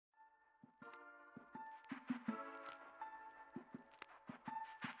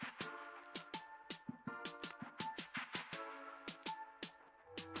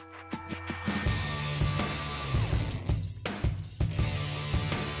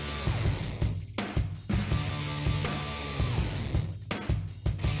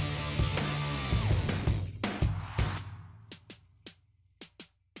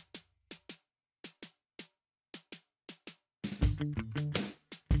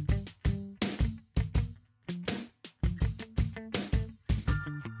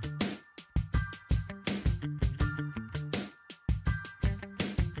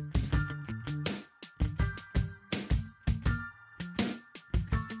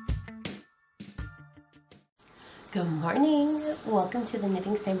Good morning. Welcome to the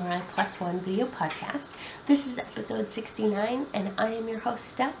Knitting Samurai +1 video podcast. This is episode 69 and I am your host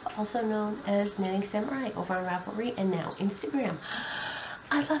Steph, also known as Knitting Samurai over on Ravelry and now Instagram.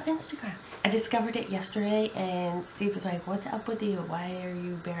 I love Instagram. I discovered it yesterday and Steve was like, "What's up with you? Why are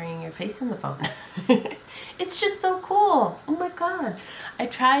you burying your face in the phone?" It's just so cool. Oh my god. I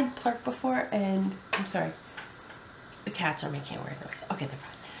tried Plurk before and I'm sorry. The cats are making a weird noise. Okay, they're fine.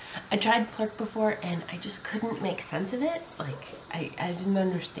 I tried Plurk before and I just couldn't make sense of it. Like, I didn't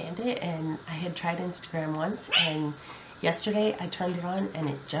understand it, and I had tried Instagram once, and yesterday I turned it on and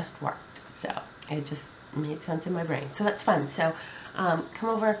it just worked. So it just made sense in my brain. So that's fun. So come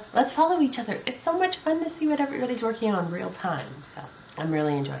over, let's follow each other. It's so much fun to see what everybody's working on real time. So I'm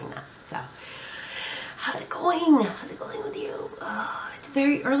really enjoying that. So how's it going? How's it going with you? Oh, it's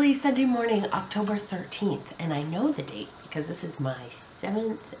very early Sunday morning, October 13th, and I know the date because this is my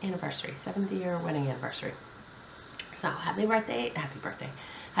 7th year wedding anniversary. So happy birthday,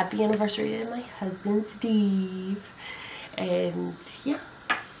 happy anniversary to my husband Steve. And yeah,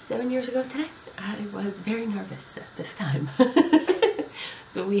 7 years ago today, I was very nervous at this time.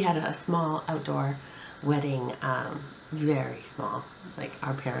 So we had a small outdoor wedding, very small. Like,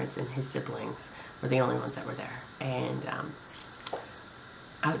 our parents and his siblings were the only ones that were there. And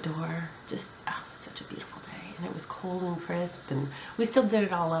outdoor, just such a beautiful day. And it was cold and crisp, and we still did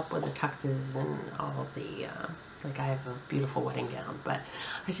it all up with the tuxes and all of the, like, I have a beautiful wedding gown, but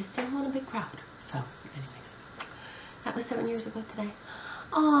I just didn't want a big crowd. So anyways, that was 7 years ago today.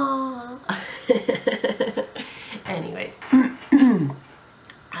 Aww. Anyways,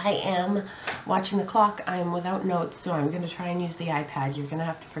 I am watching the clock. I'm without notes, so I'm going to try and use the iPad. You're going to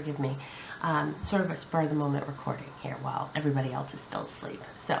have to forgive me. Sort of a spur-of-the-moment recording here while everybody else is still asleep.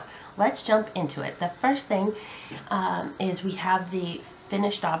 So let's jump into it. The first thing is we have the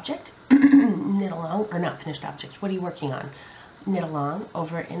finished object, knit along, or not finished object, what are you working on? Knit along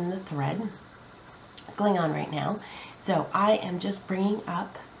over in the thread going on right now. So I am just bringing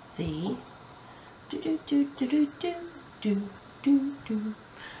up the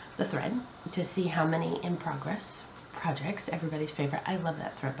the thread to see how many in progress projects, everybody's favorite. I love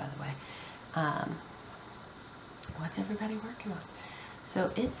that thread, by the way. What's everybody working on?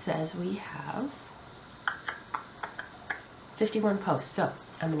 So it says we have 51 posts. So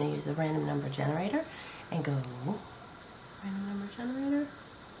I'm going to use a random number generator and go random number generator.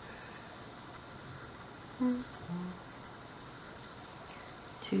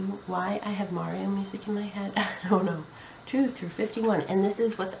 To why I have Mario music in my head. I don't know. 2 through 51, and this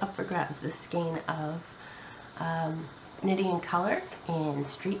is what's up for grabs. This skein of knitting in color in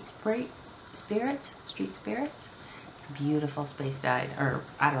Street Spirit. Beautiful space dyed, or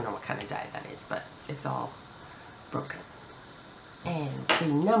I don't know what kind of dye that is, but it's all broken. And the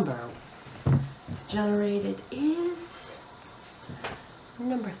number generated is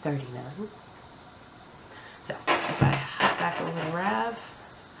number 39. So if I hop back over to Rav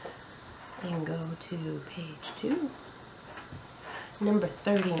and go to page 2, number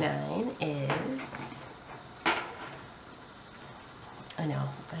 39 is, I know,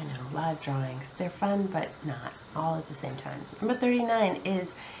 live drawings. They're fun, but not all at the same time. Number 39 is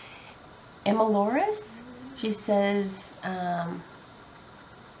Emma Loris. She says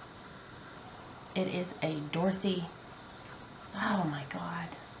it is a Dorothy. Oh my god.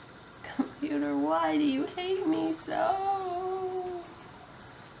 Computer, why do you hate me so?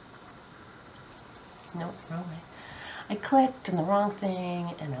 Nope, wrong way. I clicked on the wrong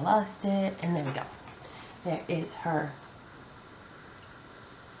thing and I lost it, and there we go. There is her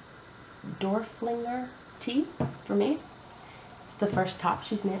Dorflinger tee for me. It's the first top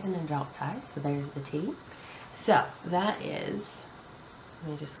she's knit in an adult size, so there's the tee. So that is,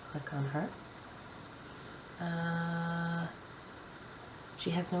 let me just click on her. She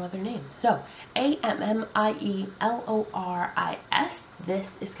has no other name. So AMMIELORIS.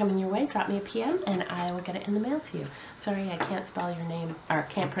 This is coming your way. Drop me a PM and I will get it in the mail to you. Sorry, I can't spell your name, or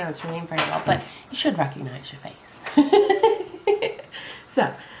can't pronounce your name very well, but you should recognize your face.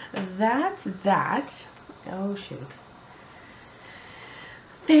 So that's that. Oh shoot.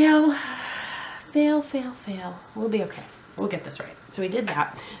 Fail. We'll be okay. We'll get this right. So we did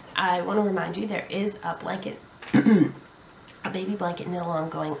that. I want to remind you there is a blanket, a baby blanket knit along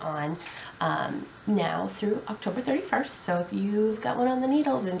going on now through October 31st. So if you've got one on the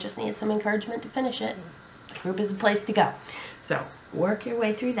needles and just need some encouragement to finish it, the group is the place to go. So work your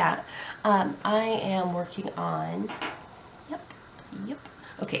way through that. I am working on,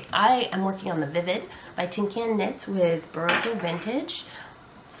 okay, I am working on the Vivid by Tin Can Knits with Baroque Vintage.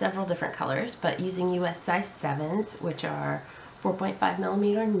 Several different colors, but using US size 7s, which are 4.5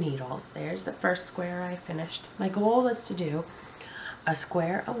 millimeter needles. There's the first square I finished. My goal was to do a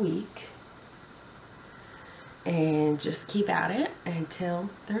square a week and just keep at it until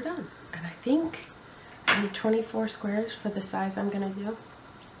they're done. And I think I need 24 squares for the size I'm going to do.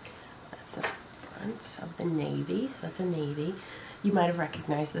 That's the front of the navy. So that's a navy. You might have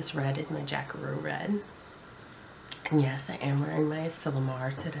recognized this red is my Jackaroo red. And yes, I am wearing my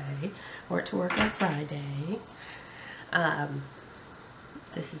Asilomar today. Wore it to work on Friday.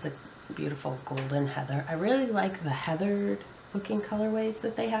 This is a beautiful golden heather. I really like the heathered looking colorways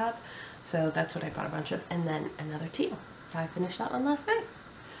that they have. So that's what I bought a bunch of. And then another teal. I finished that one last night.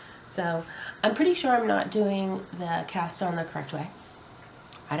 So I'm pretty sure I'm not doing the cast on the correct way.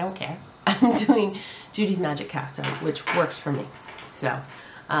 I don't care. I'm doing Judy's Magic Cast On, which works for me. So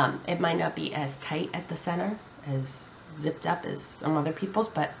it might not be as tight at the center, as zipped up as some other people's,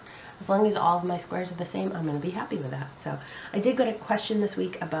 but as long as all of my squares are the same, I'm going to be happy with that. So I did get a question this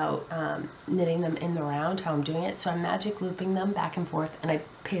week about knitting them in the round, how I'm doing it. So I'm magic looping them back and forth, and I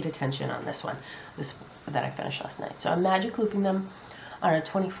paid attention on this one, this that I finished last night. So I'm magic looping them on a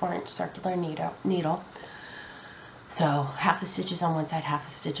 24-inch circular needle. So half the stitches on one side, half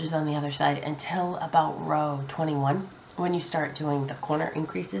the stitches on the other side, until about row 21, when you start doing the corner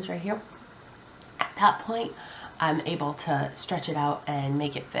increases right here. At that point, I'm able to stretch it out and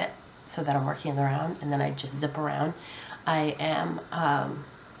make it fit so that I'm working in the round, and then I just zip around. I am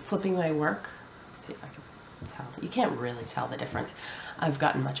flipping my work. Let's see if I can tell. You can't really tell the difference. I've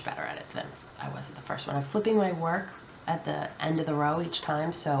gotten much better at it than I was at the first one. I'm flipping my work at the end of the row each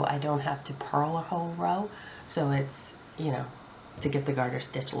time, so I don't have to purl a whole row. So it's, you know, to get the garter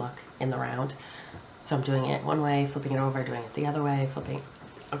stitch look in the round. So I'm doing it one way, flipping it over, doing it the other way, flipping.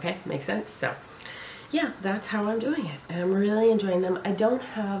 Okay, makes sense? So yeah, that's how I'm doing it. And I'm really enjoying them.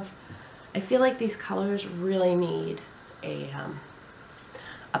 I feel like these colors really need a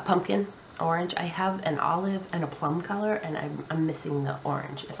pumpkin orange. I have an olive and a plum color, and I'm missing the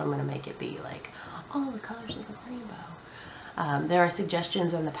orange if I'm going to make it be like all the colors of the rainbow. There are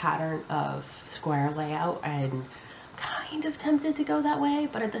suggestions on the pattern of square layout, and kind of tempted to go that way,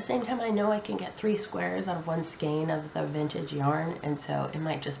 but at the same time I know I can get 3 squares out of 1 skein of the vintage yarn, and so it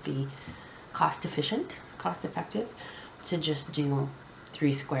might just be cost effective to just do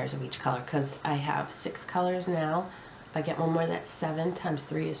 3 squares of each color, because I have 6 colors now. If I get one more, that's 7 times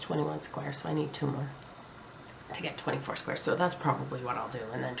 3 is 21 squares, so I need 2 more to get 24 squares. So that's probably what I'll do,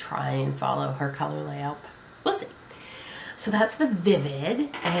 and then try and follow her color layout. We'll see. So that's the Vivid,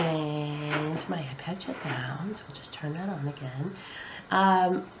 and my iPad shut down, so we'll just turn that on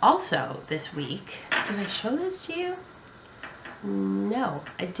again. Also this week, did I show this to you? No,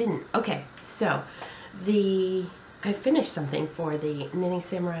 I didn't. Okay, so I finished something for the Knitting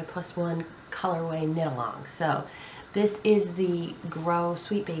Samurai +1 colorway knit along. So this is the Grow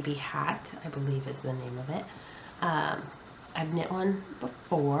Sweet Baby hat, I believe is the name of it. I've knit one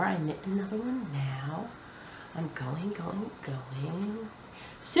before, I knit another one now. I'm going.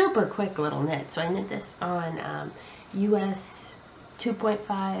 Super quick little knit. So I knit this on US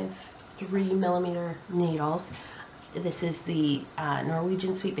 2.5 3mm needles. This is the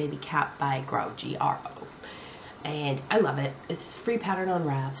Norwegian Sweet Baby cap by Grow, G-R-O. And I love it. It's free pattern on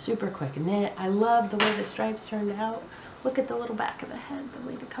Rav, super quick knit. I love the way the stripes turned out. Look at the little back of the head, the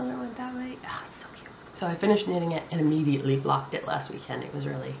way the color went that way. Oh, it's so cute. So I finished knitting it and immediately blocked it last weekend. It was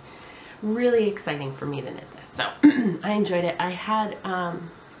really, really exciting for me to knit this. So I enjoyed it. I had, how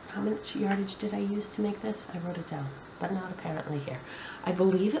much yardage did I use to make this? I wrote it down, but not apparently here. I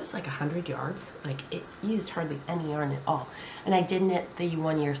believe it was like 100 yards. Like, it used hardly any yarn at all. And I did knit the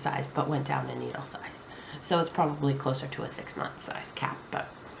 1-year size, but went down to needle size. So it's probably closer to a 6-month size cap, but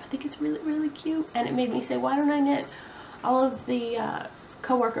I think it's really, really cute. And it made me say, why don't I knit all of the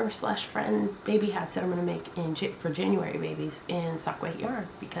coworker/friend baby hats that I'm going to make for January babies in sock weight yarn,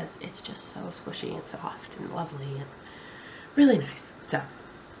 because it's just so squishy and soft and lovely and really nice. So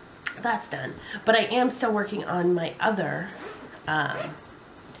that's done. But I am still working on my other, my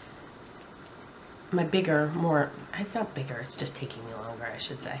bigger, more, it's not bigger, it's just taking me longer, I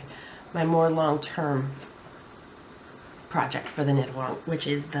should say, my more long-term project for the knit along, which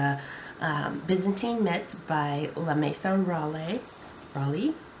is the Byzantine Mitts by La Maison Raleigh.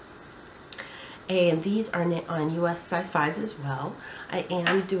 And these are knit on US size 5s as well. I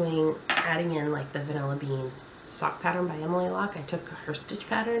am adding in like the Vanilla Bean sock pattern by Emily Locke. I took her stitch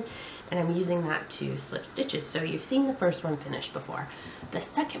pattern and I'm using that to slip stitches. So you've seen the first one finished before. The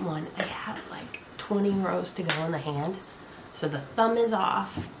second one, I have like 20 rows to go in the hand. So the thumb is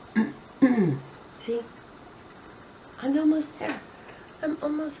off. See? I'm almost there. I'm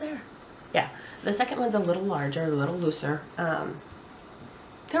almost there. Yeah, the second one's a little larger, a little looser.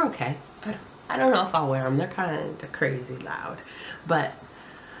 They're okay. I don't know if I'll wear them. They're kind of crazy loud, but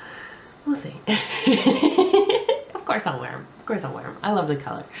we'll see. Of course I'll wear them. Of course I'll wear them. I love the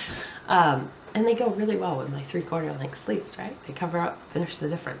color. And they go really well with my 3/4 length sleeves, right? They cover up, finish the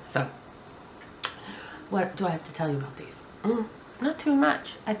difference. So what do I have to tell you about these? Not too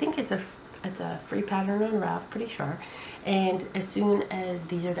much. I think it's a free pattern on Rav, pretty sure. And as soon as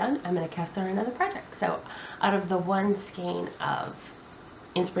these are done, I'm going to cast on another project. So out of the one skein of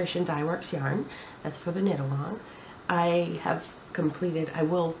Inspiration Dye Works yarn, that's for the knit along, I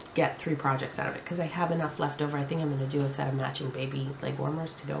will get 3 projects out of it because I have enough left over. I think I'm going to do a set of matching baby leg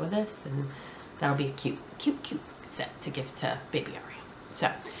warmers to go with this, and that'll be a cute set to give to baby Ariel.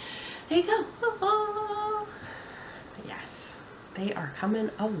 So there you go. Yes, they are coming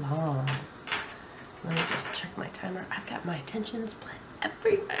along. Let me just check my timer. I've got my attention split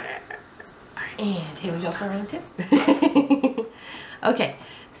everywhere. All right, and here we go for round 2. Okay,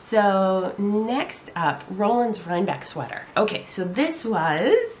 so next up, Roland's Rhinebeck sweater. Okay, so this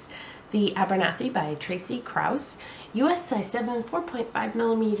was the Abernathy by Tracy Krause. US size 7,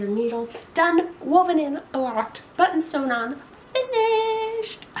 4.5mm needles, done, woven in, blocked, button sewn on,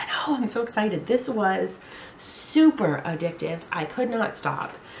 finished. I know, I'm so excited. This was super addictive. I could not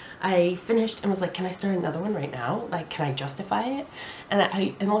stop. I finished and was like, can I start another one right now? Like, can I justify it? And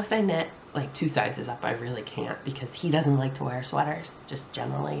unless I knit like 2 sizes up, I really can't, because he doesn't like to wear sweaters. Just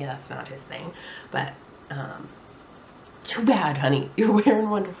generally, that's not his thing. But too bad, honey. You're wearing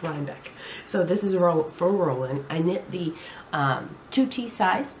one with Rhinebeck. So this is for Roland. I knit the 2T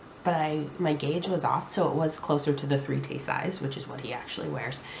size, but my gauge was off, so it was closer to the 3T size, which is what he actually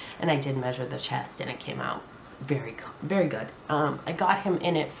wears. And I did measure the chest, and it came out very, very good. I got him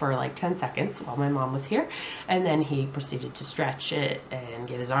in it for like 10 seconds while my mom was here, and then he proceeded to stretch it and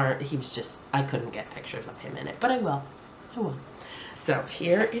get his arm. He was just, I couldn't get pictures of him in it, but I will. So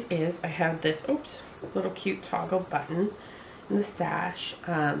here it is. I have this, little cute toggle button in the stash.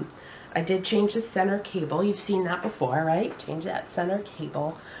 I did change the center cable. You've seen that before, right? Change that center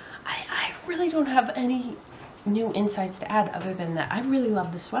cable. I really don't have any new insights to add other than that I really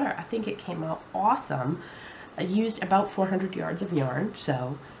love the sweater. I think it came out awesome. I used about 400 yards of yarn,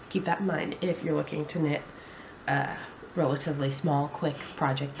 so keep that in mind if you're looking to knit a relatively small, quick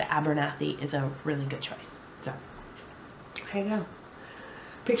project. The Abernathy is a really good choice. So there you go.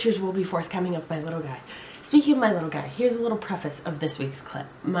 Pictures will be forthcoming of my little guy. Speaking of my little guy, here's a little preface of this week's clip.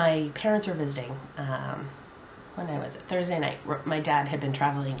 My parents are visiting. When was it? Thursday night. My dad had been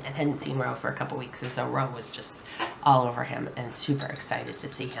traveling and hadn't seen Ro for a couple weeks, and so Ro was just all over him and super excited to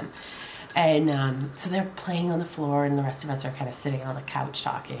see him. And so they're playing on the floor, and the rest of us are kind of sitting on the couch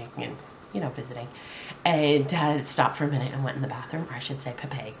talking and, you know, visiting. And Dad stopped for a minute and went in the bathroom, or I should say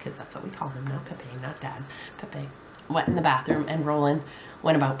Pepe, because that's what we call him, not Pepe, not Dad. Pepe went in the bathroom, and Roland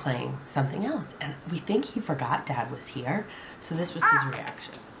went about playing something else. And we think he forgot Dad was here, so this was his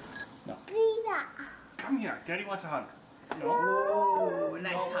reaction. No. Come here, Daddy wants a hug. No. Oh,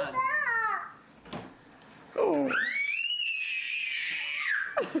 nice hug. Oh.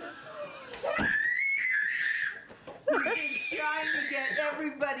 He's trying to get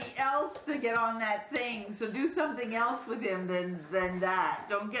everybody else to get on that thing, so do something else with him than that.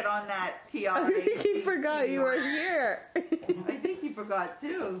 Don't get on that TRA. I think he forgot you were here. I think he forgot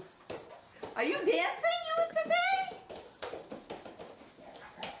too. Are you dancing, you and Pepe?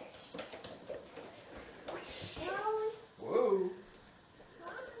 Whoa.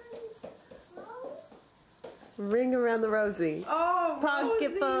 Ring around the rosy. Oh,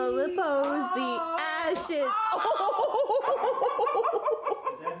 Pocket full of posy ashes.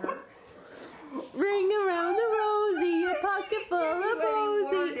 That hurt? Ring around the rosy, a pocket full of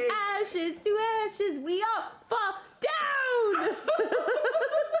posy ashes to ashes. We all fall down.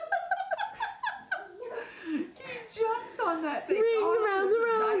 He jumps on that thing. Ring around the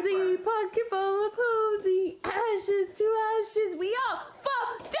rosy, pocket full of posy ashes to ashes. We all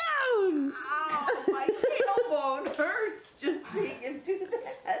fall down. Ow, my tailbone hurts just seeing him do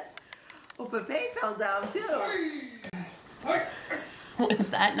that. Oh, Pepe fell down too. Was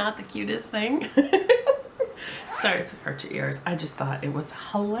that not the cutest thing? Sorry if it hurt your ears. I just thought it was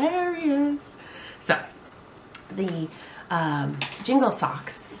hilarious. So, the Jingle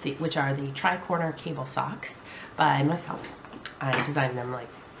socks, which are the tri-corner cable socks by myself. I designed them like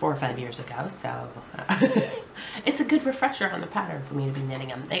 4 or 5 years ago, so it's a good refresher on the pattern for me to be knitting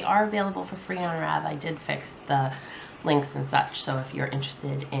them. They are available for free on Rav. I did fix the links and such, so if you're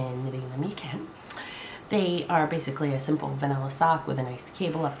interested in knitting them, you can. They are basically a simple vanilla sock with a nice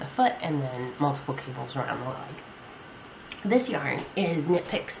cable up the foot and then multiple cables around the leg. This yarn is Knit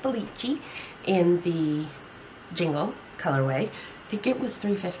Picks Felici in the Jingle colorway. I think it was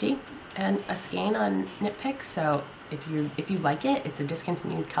 $3.50 and a skein on Knit Picks. So if you like it, it's a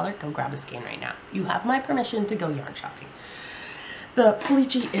discontinued color, go grab a skein right now. You have my permission to go yarn shopping. The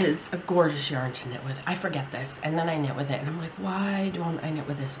Felici is a gorgeous yarn to knit with. I forget this, and then I knit with it, and I'm like, why don't I knit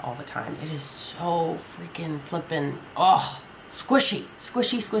with this all the time? It is so freaking flippin', oh, squishy,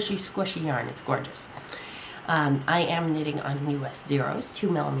 squishy, squishy, squishy yarn. It's gorgeous. I am knitting on US Zeros,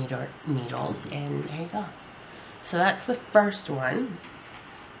 2mm needles, and there you go. So that's the first one.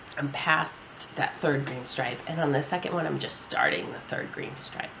 I'm past that third green stripe, and on the second one, I'm just starting the third green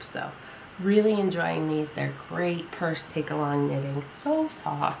stripe. So really enjoying these. They're great purse take-along knitting. So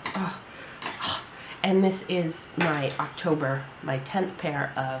soft. Oh. Oh. And this is my October, my 10th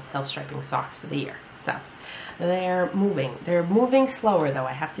pair of self-striping socks for the year. So they're moving. They're moving slower, though,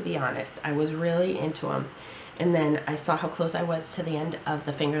 I have to be honest. I was really into them. And then I saw how close I was to the end of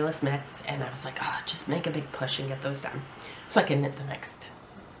the fingerless mitts, and I was like, oh, just make a big push and get those done so I can knit the next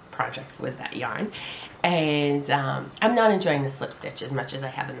project with that yarn. And I'm not enjoying the slip stitch as much as I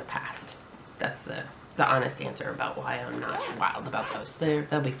have in the past. That's the honest answer about why I'm not wild about those.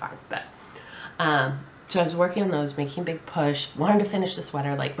 They'll be fine. But so I was working on those, making a big push, wanted to finish the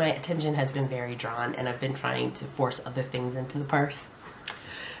sweater. Like, my attention has been very drawn, and I've been trying to force other things into the purse.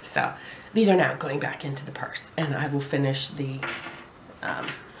 So these are now going back into the purse, and I will finish the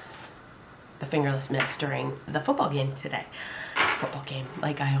fingerless mitts during the football game today. Football game,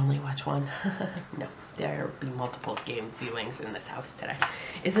 like I only watch one. No, there will be multiple game viewings in this house today.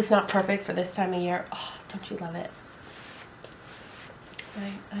 Is this not perfect for this time of year? Oh, don't you love it?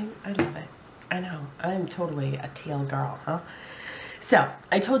 I love it. I know, I'm totally a teal girl, huh? So,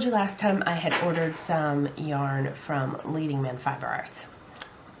 I told you last time I had ordered some yarn from Leading Man Fiber Arts.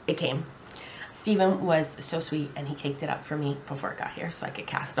 It came. Steven was so sweet, and he caked it up for me before it got here so I could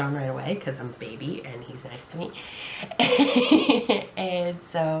cast on right away because I'm a baby and he's nice to me. And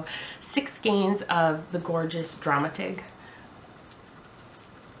so 6 skeins of the gorgeous Dramatic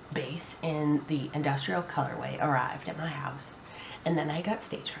base in the industrial colorway arrived at my house, and then I got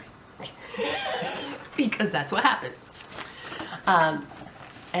stage fright because that's what happens.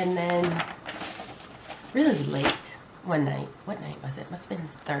 And then really late one night, what night was it? Must have been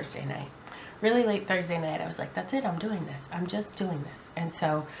Thursday night. Really late Thursday night, I was like, that's it, I'm doing this. I'm just doing this. And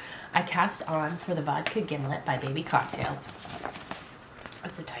so I cast on for the Vodka Gimlet by Baby Cocktails.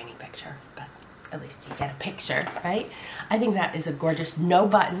 It's a tiny picture, but at least you get a picture, right? I think that is a gorgeous no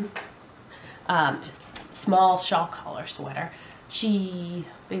button, small shawl collar sweater.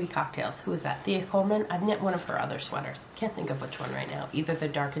 Baby Cocktails, who is that? Thea Coleman? I've knit one of her other sweaters. Can't think of which one right now. Either the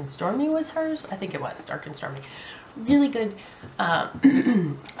Dark and Stormy was hers. I think it was Dark and Stormy. Really good,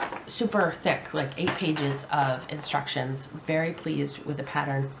 super thick, like 8 pages of instructions. Very pleased with the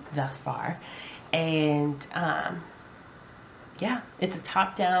pattern thus far. And yeah, it's a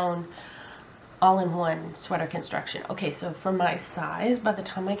top-down, all-in-one sweater construction. Okay, so for my size, by the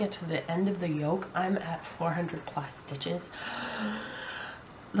time I get to the end of the yoke, I'm at 400 plus stitches.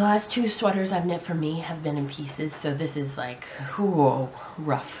 The last 2 sweaters I've knit for me have been in pieces, so this is like, whoa,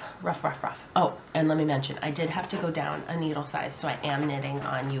 rough. Oh, and let me mention, I did have to go down a needle size, so I am knitting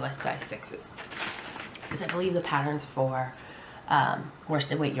on US size 6s. Because I believe the pattern's for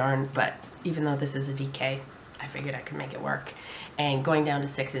worsted weight yarn, but even though this is a DK, I figured I could make it work. And going down to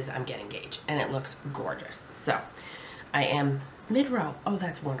 6s, I'm getting gauge, and it looks gorgeous. So, I am mid-row. Oh,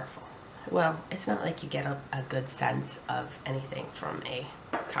 that's wonderful. Well, it's not like you get a good sense of anything from a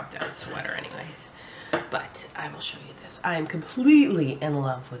top-down sweater anyways. But I will show you this. I am completely in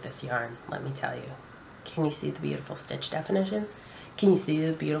love with this yarn, let me tell you. Can you see the beautiful stitch definition? Can you see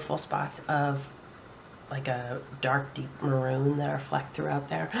the beautiful spots of like a dark, deep maroon that are flecked throughout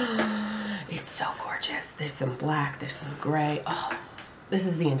there? It's so gorgeous. There's some black, there's some gray. Oh, this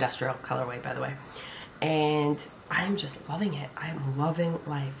is the industrial colorway, by the way. And I'm just loving it. I'm loving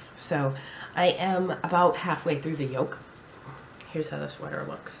life. So I am about halfway through the yoke. Here's how the sweater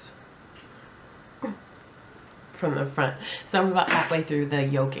looks from the front. So I'm about halfway through the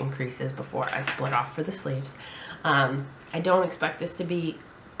yoke increases before I split off for the sleeves. I don't expect this to be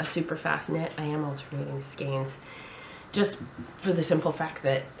a super fast knit. I am alternating skeins just for the simple fact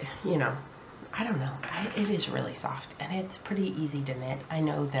that, you know, I don't know, it is really soft and it's pretty easy to knit. I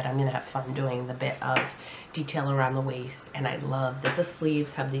know that I'm gonna have fun doing the bit of detail around the waist, and I love that the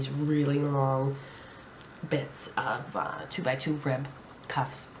sleeves have these really long bits of 2x2 rib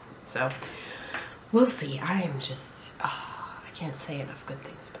cuffs. So we'll see. I am just, I can't say enough good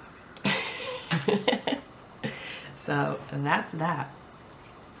things about it. So that's that.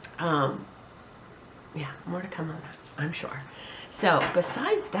 Yeah, more to come on that. I'm sure. So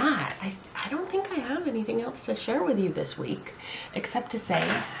besides that, I don't think I have anything else to share with you this week, except to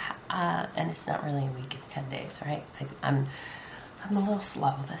say, and it's not really a week, it's 10 days, right? I'm a little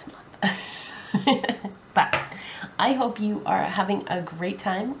slow this month. But I hope you are having a great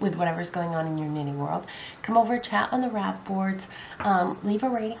time with whatever's going on in your knitting world. Come over, chat on the Rav boards, leave a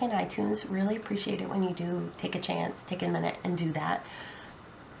rating in iTunes. Really appreciate it when you do take a chance, take a minute and do that.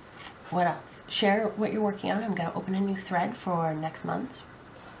 What else? Share what you're working on. I'm going to open a new thread for next month's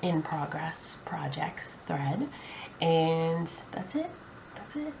in progress projects thread. And that's it.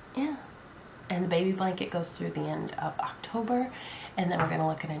 That's it. Yeah. And the baby blanket goes through the end of October. And then we're going to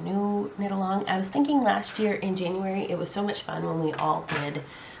look at a new knit along. I was thinking last year in January, it was so much fun when we all did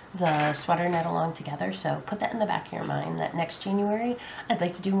the sweater knit along together. So put that in the back of your mind that next January, I'd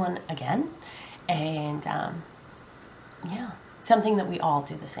like to do one again. And yeah, something that we all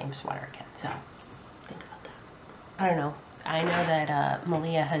do the same sweater again. So think about that. I don't know. I know that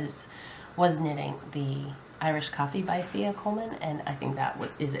Malia was knitting the Irish Coffee by Thea Coleman, and I think that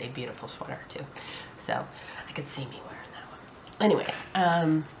is a beautiful sweater too. So I could see me wearing that one. Anyways,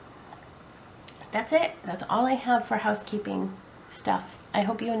 that's it. That's all I have for housekeeping stuff. I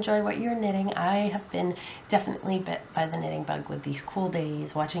hope you enjoy what you're knitting. I have been definitely bit by the knitting bug with these cool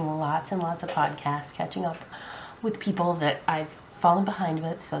days, watching lots and lots of podcasts, catching up with people that I've fallen behind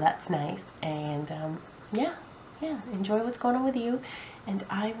with, so that's nice. And yeah, enjoy what's going on with you, and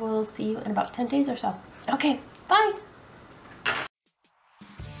I will see you in about 10 days or so. Okay, bye!